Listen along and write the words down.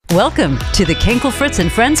Welcome to the Kenkel Fritz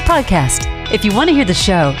and Friends podcast. If you want to hear the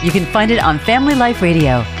show, you can find it on Family Life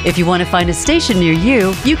Radio. If you want to find a station near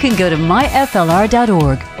you, you can go to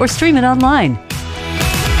myflr.org or stream it online.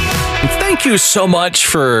 Thank you so much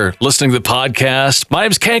for listening to the podcast. My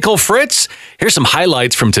name's Kenkel Fritz. Here's some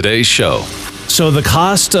highlights from today's show. So the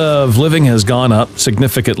cost of living has gone up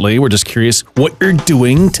significantly. We're just curious what you're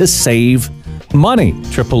doing to save money.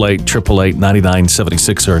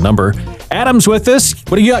 888-888-9976 are our number. Adam's with us.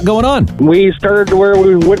 What do you got going on? We started to where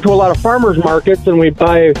we went to a lot of farmers markets and we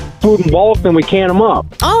buy food in bulk and we can them up.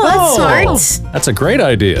 Oh, that's smart. That's a great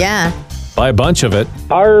idea. Yeah. Buy a bunch of it.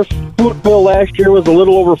 Our food bill last year was a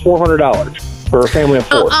little over $400 for a family of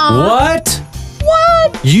four. What?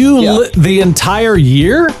 The entire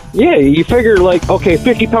year? Yeah, you figure like, okay,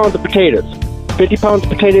 50 pounds of potatoes. 50 pounds of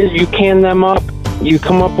potatoes, you can them up, you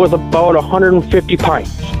come up with about 150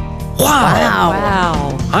 pints.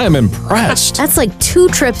 Wow. I am impressed. That's like 2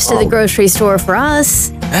 trips to the grocery store for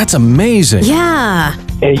us. That's amazing. Yeah.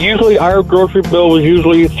 And usually our grocery bill was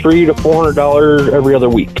usually $300 to $400 every other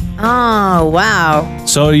week. Oh, wow.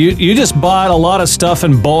 So you just bought a lot of stuff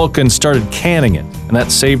in bulk and started canning it, and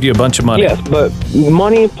that saved you a bunch of money. Yes, but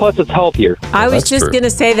money plus it's healthier. I was just going to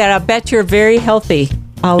say that. I bet you're very healthy.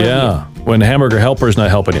 Yeah. When Hamburger Helper's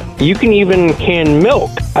not helping you. You can even can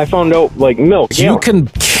milk. I found out, like milk. You can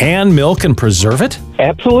can milk and preserve it?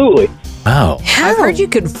 Absolutely. Wow. I've heard you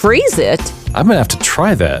could freeze it. I'm going to have to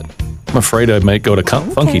try that. I'm afraid I might go to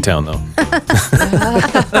Funky Town, though.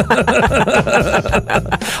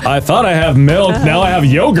 I thought I have milk. Now I have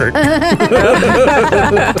yogurt.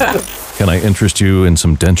 Can I interest you in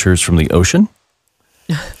some dentures from the ocean?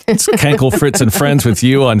 It's Kenkel, Fritz, and Friends with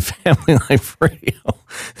you on Family Life Radio.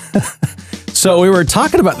 So we were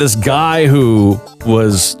talking about this guy who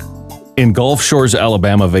was in Gulf Shores,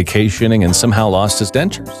 Alabama, vacationing and somehow lost his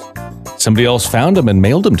dentures. Somebody else found him and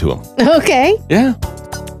mailed them to him. Okay. Yeah.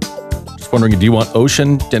 Just wondering, do you want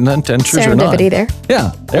ocean dentures or not? Serendipity there.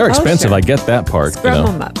 Yeah, they're expensive. Sure. I get that part. Scrub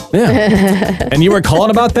them up. Yeah. And you were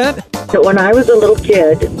calling about that? So when I was a little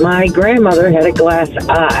kid, my grandmother had a glass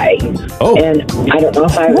eye. Oh. And I don't know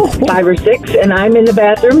if I was 5 or 6, and I'm in the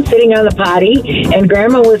bathroom sitting on the potty, and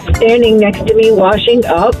Grandma was standing next to me washing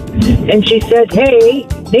up, and she said, "Hey,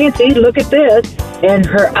 Nancy, look at this." And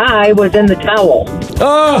her eye was in the towel.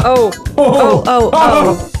 Oh.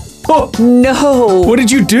 No. What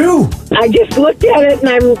did you do? I just looked at it,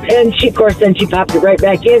 and she, of course, then she popped it right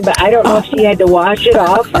back in, but I don't know if she had to wash it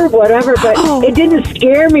off or whatever, but it didn't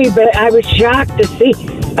scare me, but I was shocked to see.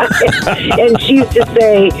 And she used to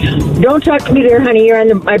say, "Don't talk to me there, honey, you're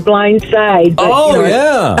on my blind side." But,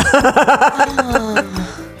 yeah.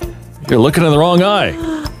 You're looking in the wrong eye.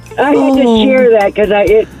 I had to share that because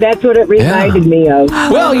that's what it reminded me of.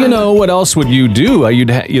 Well, you know, what else would you do? You'd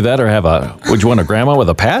that or would you want a grandma with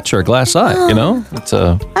a patch or a glass eye? You know? It's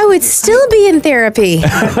I would still be in therapy.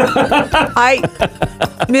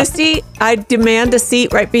 Misty, I demand a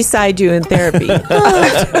seat right beside you in therapy.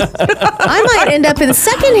 I might end up in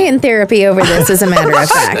secondhand therapy over this, as a matter of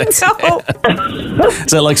fact. Is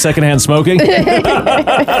that like secondhand smoking?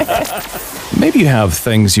 Maybe you have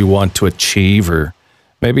things you want to achieve, or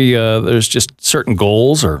maybe there's just certain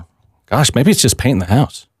goals, or gosh, maybe it's just painting the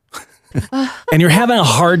house. And you're having a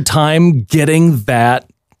hard time getting that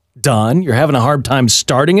done. You're having a hard time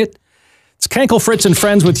starting it. It's Kenkel, Fritz, and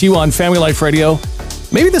Friends with you on Family Life Radio.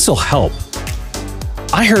 Maybe this will help.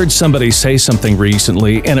 I heard somebody say something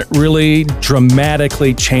recently, and it really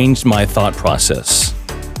dramatically changed my thought process.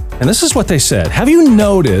 And this is what they said. Have you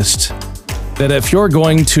noticed that if you're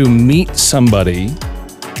going to meet somebody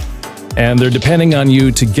and they're depending on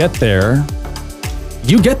you to get there,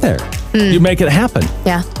 you get there. You make it happen.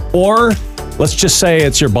 Yeah. Or let's just say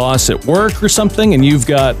it's your boss at work or something, and you've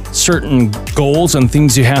got certain goals and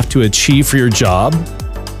things you have to achieve for your job.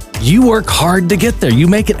 You work hard to get there. You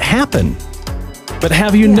make it happen. But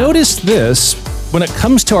have you noticed this? When it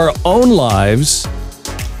comes to our own lives,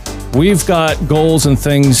 we've got goals and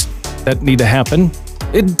things that need to happen.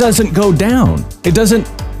 It doesn't go down.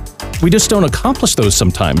 We just don't accomplish those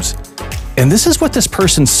sometimes. And this is what this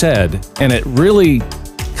person said, and it really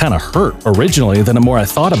kind of hurt originally. Then the more I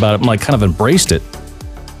thought about it, I'm like kind of embraced it.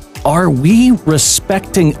 Are we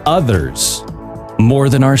respecting others more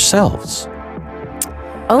than ourselves?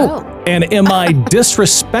 Oh. And am I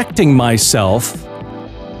disrespecting myself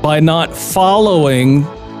by not following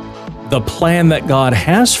the plan that God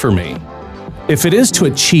has for me? If it is to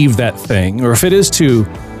achieve that thing, or if it is to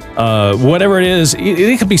whatever it is,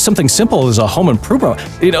 it could be something simple as a home improvement.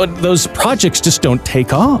 You know, those projects just don't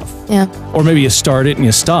take off. Yeah. Or maybe you start it and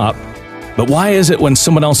you stop. But why is it when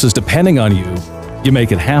someone else is depending on you, you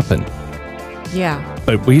make it happen? Yeah.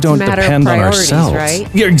 but we don't depend on ourselves. Right?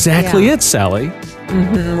 You're exactly it, Sally.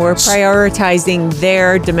 Mm-hmm. We're prioritizing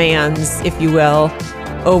their demands, if you will,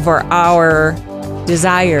 over our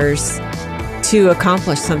desires to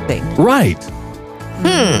accomplish something. Right.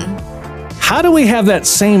 How do we have that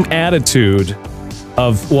same attitude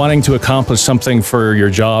of wanting to accomplish something for your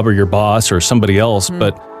job or your boss or somebody else,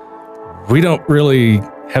 but we don't really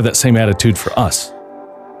have that same attitude for us?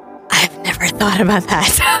 I've never thought about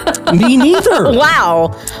that. Me neither.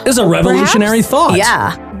 Wow. It's a revolutionary thought.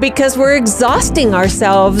 Yeah. Because we're exhausting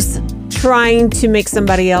ourselves trying to make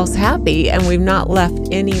somebody else happy, and we've not left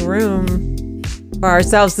any room for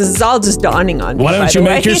ourselves. This is all just dawning on me. Why don't you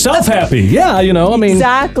make yourself happy? Yeah, I mean,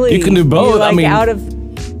 exactly. You can do both. Like I mean,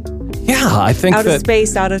 I think out of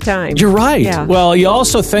space, out of time. You're right. Yeah. Well, you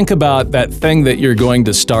also think about that thing that you're going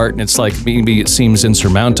to start, and it's like maybe it seems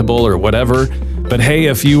insurmountable or whatever. But hey,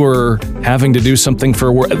 if you were having to do something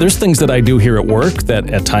for work, there's things that I do here at work that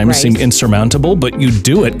at times seem insurmountable, but you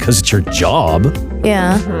do it because it's your job.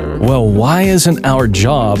 Yeah. Well, why isn't our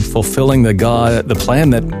job fulfilling the plan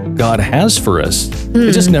that God has for us?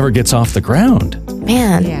 It just never gets off the ground.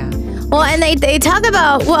 Man. Yeah. Well, and they talk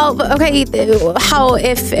about, how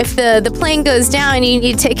if the plane goes down, you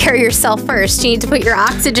need to take care of yourself first. You need to put your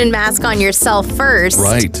oxygen mask on yourself first.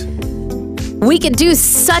 Right. We could do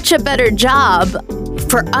such a better job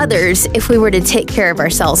for others if we were to take care of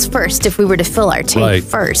ourselves first, if we were to fill our tank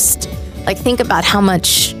first. Like, think about how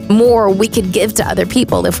much more we could give to other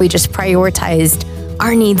people if we just prioritized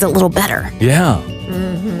our needs a little better. Yeah.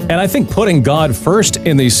 And I think putting God first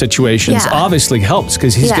in these situations obviously helps,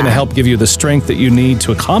 because he's going to help give you the strength that you need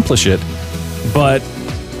to accomplish it. But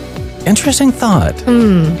interesting thought.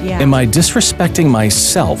 Am I disrespecting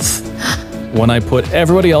myself when I put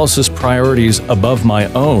everybody else's priorities above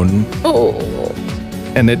my own?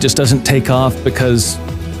 And it just doesn't take off because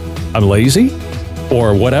I'm lazy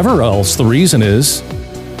or whatever else the reason is?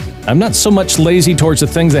 I'm not so much lazy towards the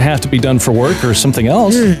things that have to be done for work or something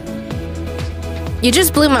else. You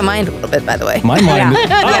just blew my mind a little bit, by the way. My mind,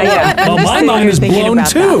 well, my mind is blown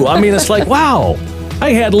too. I mean, it's like, wow.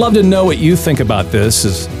 I'd love to know what you think about this.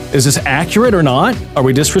 Is this accurate or not? Are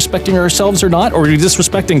we disrespecting ourselves or not? Or are we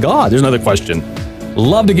disrespecting God? There's another question.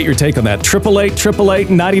 Love to get your take on that.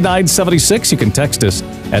 888-888-9976. You can text us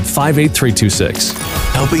at 58326.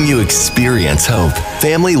 Helping you experience hope.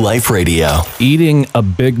 Family Life Radio. Eating a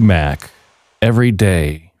Big Mac every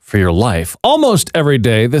day for your life. Almost every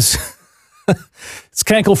day. This... It's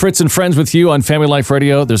Cankle, Fritz, and Friends with you on Family Life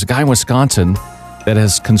Radio. There's a guy in Wisconsin that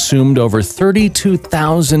has consumed over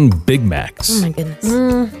 32,000 Big Macs. Oh, my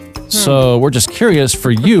goodness. So we're just curious,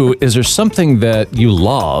 for you, is there something that you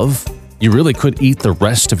love, you really could eat the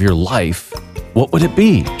rest of your life? What would it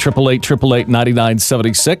be?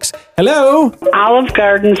 888-888-9976. Hello? Olive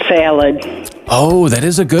Garden salad. Oh, that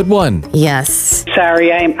is a good one. Yes.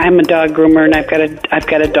 Sorry, I'm a dog groomer, and I've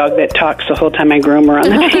got a dog that talks the whole time I groom her on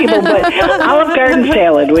the table. But Olive Garden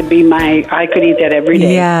salad would be I could eat that every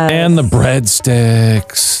day. Yeah. And the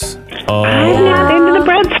breadsticks. Oh. I'm not into the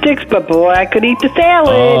breadsticks, but boy, I could eat the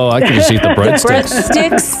salad. Oh, I could just eat the breadsticks.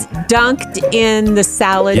 Breadsticks dunked in the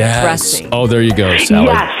salad dressing. Oh, there you go, salad.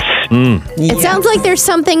 Yes. It sounds like there's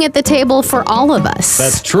something at the table for all of us.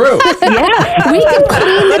 That's true. Yes. We can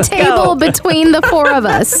clean the table between the four of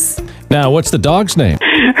us. Now, what's the dog's name?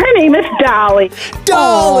 Her name is Dolly.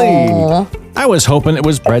 Dolly! Aww. I was hoping it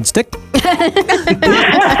was breadstick.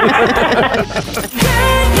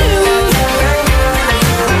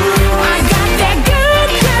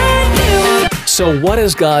 So what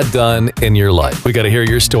has God done in your life? We got to hear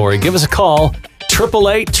your story. Give us a call.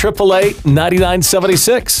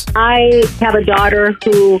 888-888-9976. I have a daughter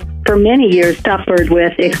who, for many years, suffered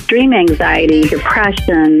with extreme anxiety,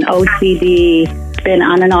 depression, OCD, been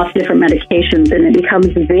on and off different medications, and it becomes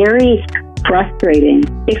very frustrating,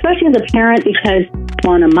 especially as a parent, because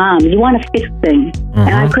on a mom, you want to fix things,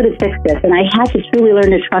 and I couldn't fix this, and I had to truly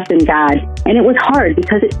learn to trust in God, and it was hard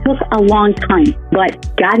because it took a long time, but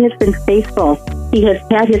God has been faithful. He has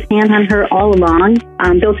had his hand on her all along.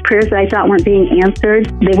 Those prayers that I thought weren't being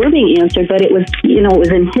answered, they were being answered, but it was, it was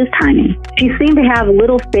in his timing. She seemed to have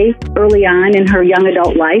little faith early on in her young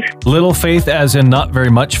adult life. Little faith as in not very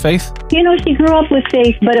much faith? She grew up with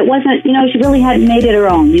faith, but it wasn't, she really hadn't made it her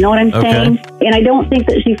own. You know what I'm saying? And I don't think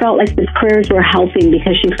that she felt like the prayers were helping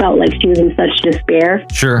because she felt like she was in such despair.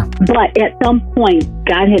 Sure. But at some point,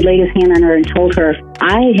 God had laid his hand on her and told her,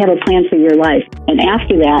 I have a plan for your life. And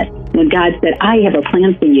after that, when God said, I have a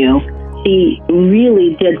plan for you, she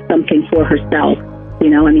really did something for herself.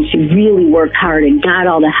 She really worked hard and got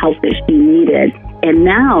all the help that she needed. And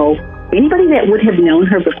now, anybody that would have known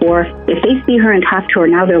her before, if they see her and talk to her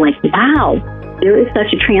now, they're like, wow, there is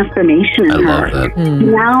such a transformation in her. I love that.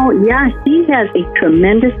 Now, she has a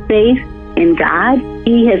tremendous faith in God.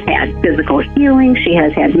 She has had physical healing. She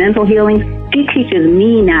has had mental healing. She teaches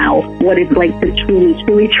me now what it's like to truly,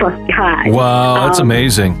 truly trust God. Wow, that's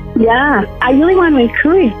amazing. Yeah. I really want to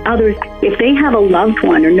encourage others, if they have a loved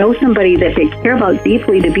one or know somebody that they care about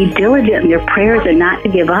deeply, to be diligent in their prayers and not to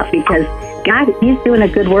give up, because God, He's doing a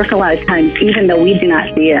good work a lot of times, even though we do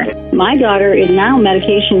not see it. My daughter is now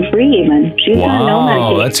medication-free even. She's on no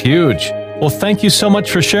medication. Wow, that's huge. Well, thank you so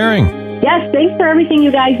much for sharing. Yes, thanks for everything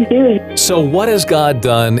you guys do. So what has God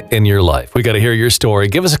done in your life? We got to hear your story.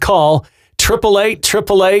 Give us a call,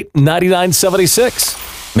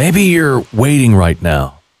 888-888-9976. Maybe you're waiting right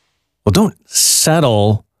now. Well, don't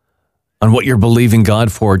settle on what you're believing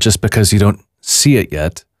God for just because you don't see it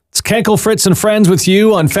yet. It's Kenkel, Fritz, and Friends with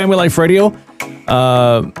you on Family Life Radio.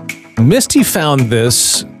 Misty found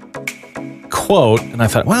this quote, and I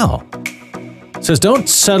thought, wow. It says, don't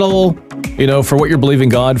settle, for what you're believing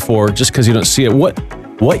God for just because you don't see it. What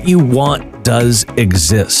you want does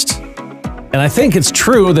exist. And I think it's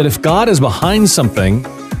true that if God is behind something,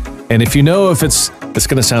 and if if it's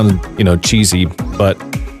going to sound, cheesy, but,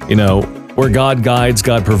 where God guides,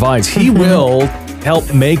 God provides, He will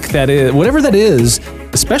help make that whatever that is,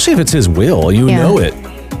 especially if it's His will, know it.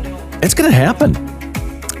 It's going to happen.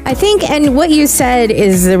 I think, and what you said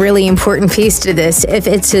is a really important piece to this, if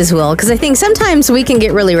it's His will, because I think sometimes we can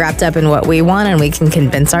get really wrapped up in what we want and we can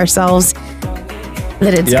convince ourselves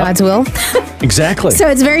that it's God's will. Exactly. So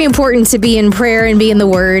it's very important to be in prayer and be in the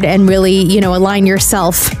Word and really, align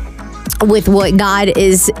yourself with what God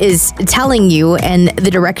is telling you and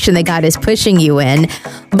the direction that God is pushing you in.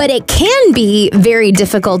 But it can be very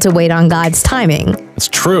difficult to wait on God's timing. It's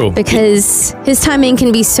true. Because His timing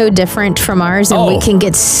can be so different from ours, and we can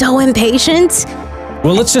get so impatient.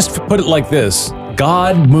 Well, let's just put it like this.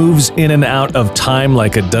 God moves in and out of time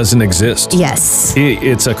like it doesn't exist. Yes.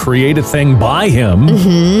 It's a created thing by Him.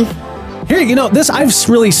 Mm-hmm. Here, I've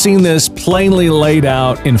really seen this plainly laid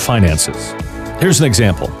out in finances. Here's an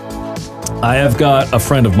example. I have got a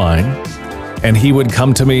friend of mine, and he would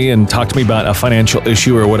come to me and talk to me about a financial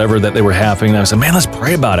issue or whatever that they were having. And I said, man, let's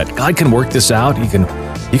pray about it. God can work this out. He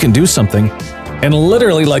can do something. And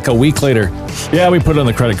literally like a week later, we put it on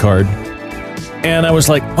the credit card. And I was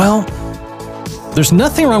like, well, there's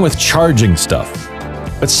nothing wrong with charging stuff.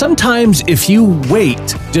 But sometimes if you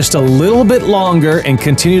wait just a little bit longer and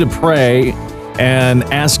continue to pray and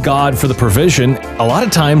ask God for the provision, a lot of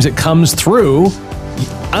times it comes through.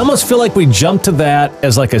 I almost feel like we jump to that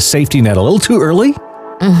as like a safety net a little too early.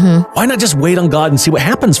 Mm-hmm. Why not just wait on God and see what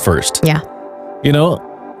happens first? Yeah.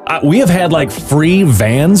 We have had like free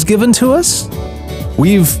vans given to us.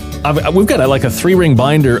 We've got like a 3-ring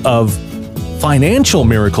binder of financial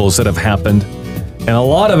miracles that have happened. And a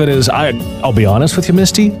lot of it is, I'll be honest with you,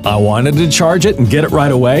 Misty, I wanted to charge it and get it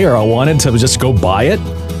right away, or I wanted to just go buy it.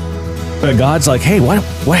 But God's like, hey, what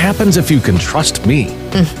happens if you can trust me?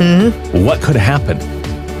 Mm-hmm. What could happen?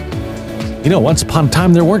 Once upon a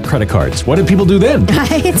time, there weren't credit cards. What did people do then?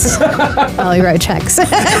 Right. Well, you wrote checks.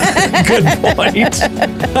 Good point.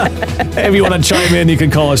 Hey, if you want to chime in, you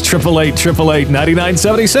can call us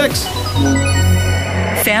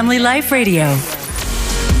 888-888-9976. Family Life Radio.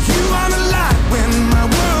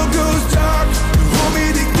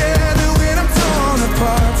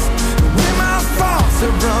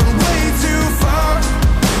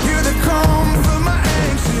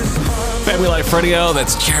 Family Life Radio,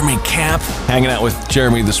 that's Jeremy Camp, hanging out with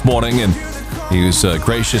Jeremy this morning, and he was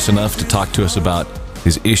gracious enough to talk to us about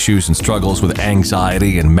his issues and struggles with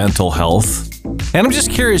anxiety and mental health. And I'm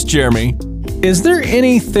just curious, Jeremy, is there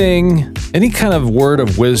any kind of word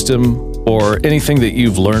of wisdom or anything that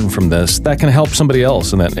you've learned from this that can help somebody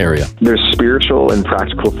else in that area? There's spiritual and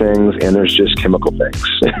practical things, and there's just chemical things.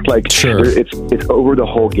 Sure. It's over the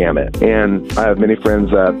whole gamut. And I have many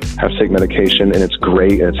friends that have taken medication, and it's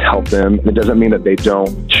great, and it's helped them. It doesn't mean that they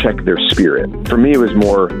don't check their spirit. For me, it was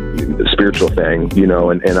more a spiritual thing,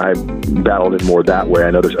 and I battled it more that way.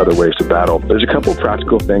 I know there's other ways to battle. There's a couple of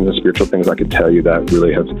practical things and spiritual things I could tell you that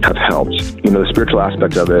really have helped. The spiritual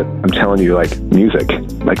aspect of it, I'm telling you, like music,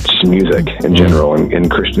 just music in general,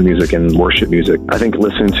 and Christian music and worship music. I think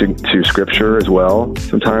listening to scripture as well,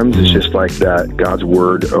 sometimes it's just like that, God's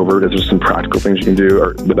word over it. There's some practical things you can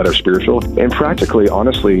do that are spiritual. And practically,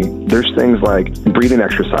 honestly, there's things like breathing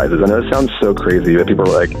exercises. I know it sounds so crazy that people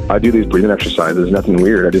are like, I do these breathing exercises, nothing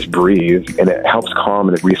weird. I just breathe, and it helps calm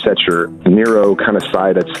and it resets your neuro kind of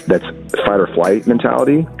side that's fight or flight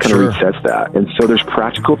mentality, kind of resets that. And so there's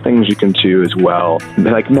practical things you can do as well,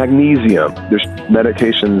 like magnesium. There's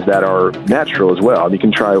medications that are are natural as well. You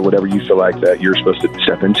can try whatever you feel like that you're supposed to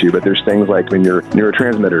step into, but there's things like when your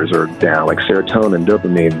neurotransmitters are down, like serotonin,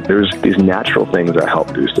 dopamine, there's these natural things that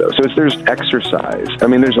help boost those. So there's exercise. I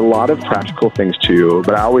mean, there's a lot of practical things too,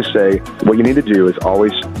 but I always say what you need to do is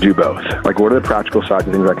always do both. Like, what are the practical sides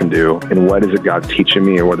of things I can do, and what is it God teaching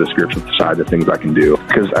me, and what are the spiritual sides of things I can do?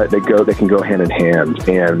 Because they can go hand in hand.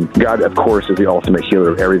 And God, of course, is the ultimate healer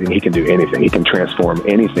of everything. He can do anything. He can transform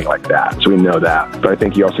anything like that. So we know that. But I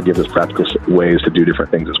think He also gives us practical ways to do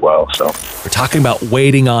different things as well. So we're talking about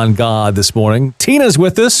waiting on God this morning. Tina's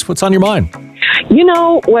with us. What's on your mind? You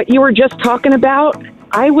know what you were just talking about?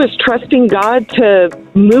 I was trusting God to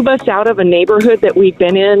move us out of a neighborhood that we've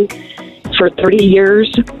been in for 30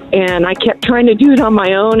 years, and I kept trying to do it on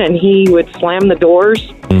my own, and He would slam the doors.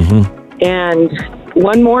 Mm-hmm. And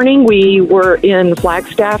one morning we were in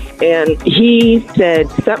Flagstaff, and He said,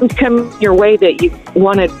 something's coming your way that you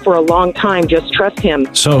wanted for a long time. Just trust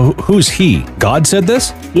Him. So who's He? God said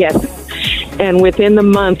this? Yes. And within the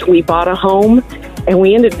month, we bought a home, and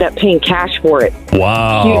we ended up paying cash for it.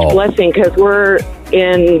 Wow. Huge blessing, because we're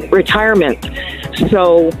in retirement.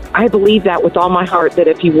 So I believe that with all my heart, that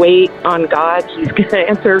if you wait on God, He's going to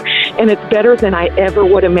answer. And it's better than I ever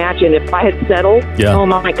would imagine. If I had settled, oh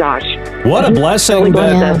my gosh. What a blessing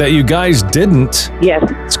that you guys didn't. Yes.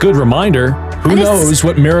 It's a good reminder. Who knows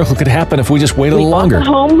what miracle could happen if we just wait a little longer.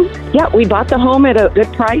 We bought the home at a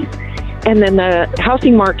good price. And then the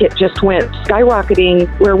housing market just went skyrocketing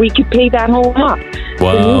where we could pay that home off.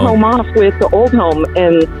 Wow. The new home off with the old home.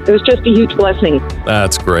 And it was just a huge blessing.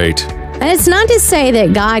 That's great. And it's not to say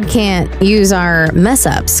that God can't use our mess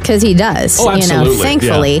ups, because He does. Oh, absolutely.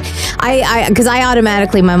 Thankfully. Yeah. Because I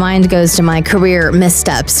automatically, my mind goes to my career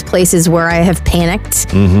missteps, places where I have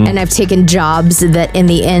panicked and I've taken jobs that in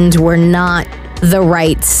the end were not the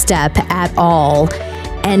right step at all.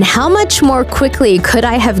 And how much more quickly could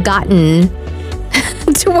I have gotten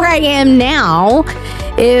to where I am now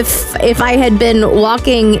if I had been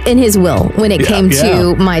walking in His will when it came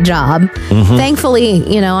to my job? Thankfully,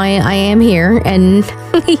 I am here, and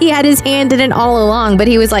He had His hand in it all along, but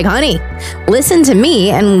He was like, honey, listen to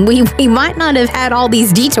me, and we might not have had all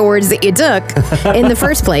these detours that you took in the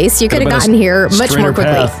first place. You could have gotten here much more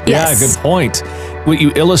quickly. Path. Yeah, good point. What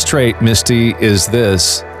you illustrate, Misty, is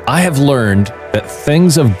this. I have learned that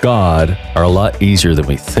things of God are a lot easier than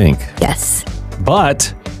we think. Yes.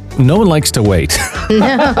 But no one likes to wait.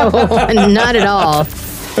 No, not at all.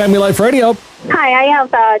 Family Life Radio. Hi, I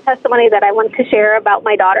have a testimony that I want to share about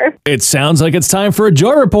my daughter. It sounds like it's time for a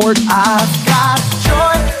joy report. I've got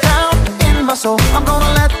joy down in my soul. I'm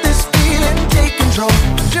gonna let this feeling take control.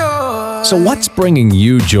 Joy. So what's bringing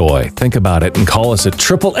you joy? Think about it and call us at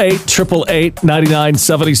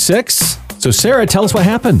 888-888-9976. So Sarah, tell us what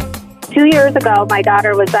happened. 2 years ago, my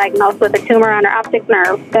daughter was diagnosed with a tumor on her optic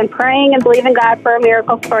nerve. Been praying and believing God for a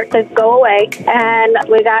miracle for it to go away. And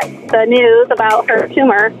we got the news about her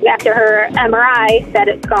tumor after her MRI that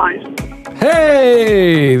it's gone.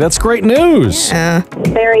 Hey, that's great news.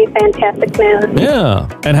 Very fantastic news. Yeah.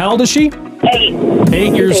 And how old is she? 8.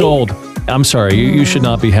 8 years old. I'm sorry, you should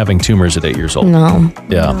not be having tumors at 8 years old. No.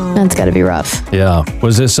 Yeah. That's got to be rough. Yeah.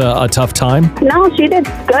 Was this a tough time? No, she did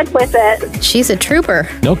good with it. She's a trooper.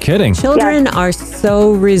 No kidding. Children are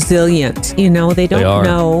so resilient. They don't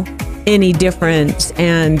know any different.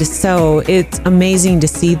 And so it's amazing to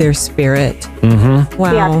see their spirit. Mm-hmm.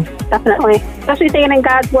 Wow. Yeah, definitely. Especially staying in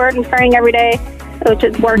God's Word and praying every day, which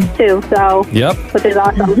it works too. So, which is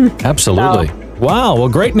awesome. Absolutely. So. Wow. Well,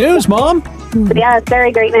 great news, Mom. Yeah, it's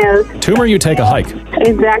very great news. Tumor, you take a hike.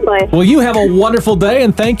 Exactly. Well, you have a wonderful day,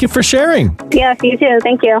 and thank you for sharing. Yes, you too.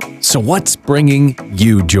 Thank you. So what's bringing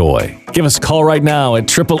you joy? Give us a call right now at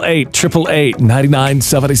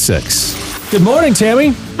 888-888-9976. Good morning,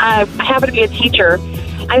 Tammy. I happen to be a teacher.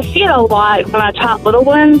 I see it a lot when I taught little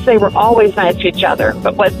ones. They were always nice to each other.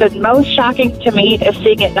 But what's been most shocking to me is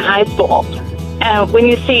seeing it in high school. And when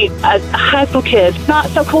you see a high school kid, not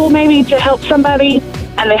so cool maybe to help somebody,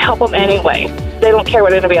 and they help them anyway. They don't care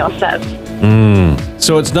what anybody else says.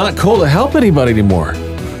 So it's not cool to help anybody anymore.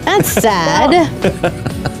 That's sad.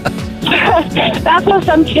 That's what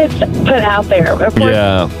some kids put out there. Of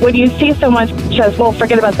course, when you see someone says, well,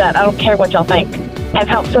 forget about that. I don't care what y'all think. And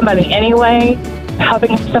help somebody anyway,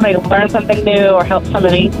 helping somebody learn something new or help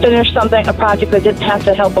somebody finish something, a project they didn't have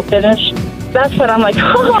to help them finish. that's when I'm like,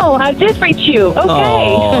 oh, I did reach you. Okay.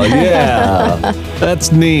 Oh, yeah.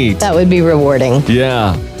 That's neat. That would be rewarding.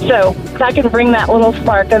 Yeah. So I can bring that little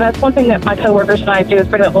spark, and that's one thing that my coworkers and I do is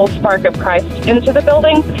bring that little spark of Christ into the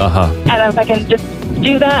building. And if I can just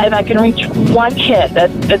do that and I can reach one kid,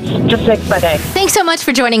 it just makes my day. Thanks so much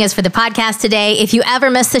for joining us for the podcast today. If you ever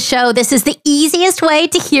missed the show, this is the easiest way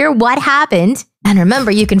to hear what happened. And remember,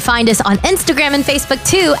 you can find us on Instagram and Facebook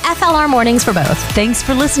too, FLR Mornings for both. Thanks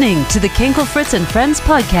for listening to the Kinkle Fritz and Friends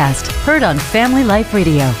podcast, heard on Family Life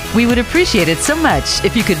Radio. We would appreciate it so much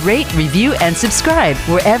if you could rate, review, and subscribe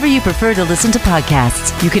wherever you prefer to listen to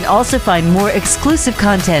podcasts. You can also find more exclusive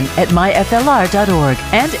content at myflr.org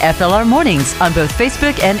and FLR Mornings on both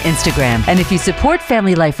Facebook and Instagram. And if you support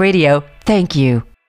Family Life Radio, thank you.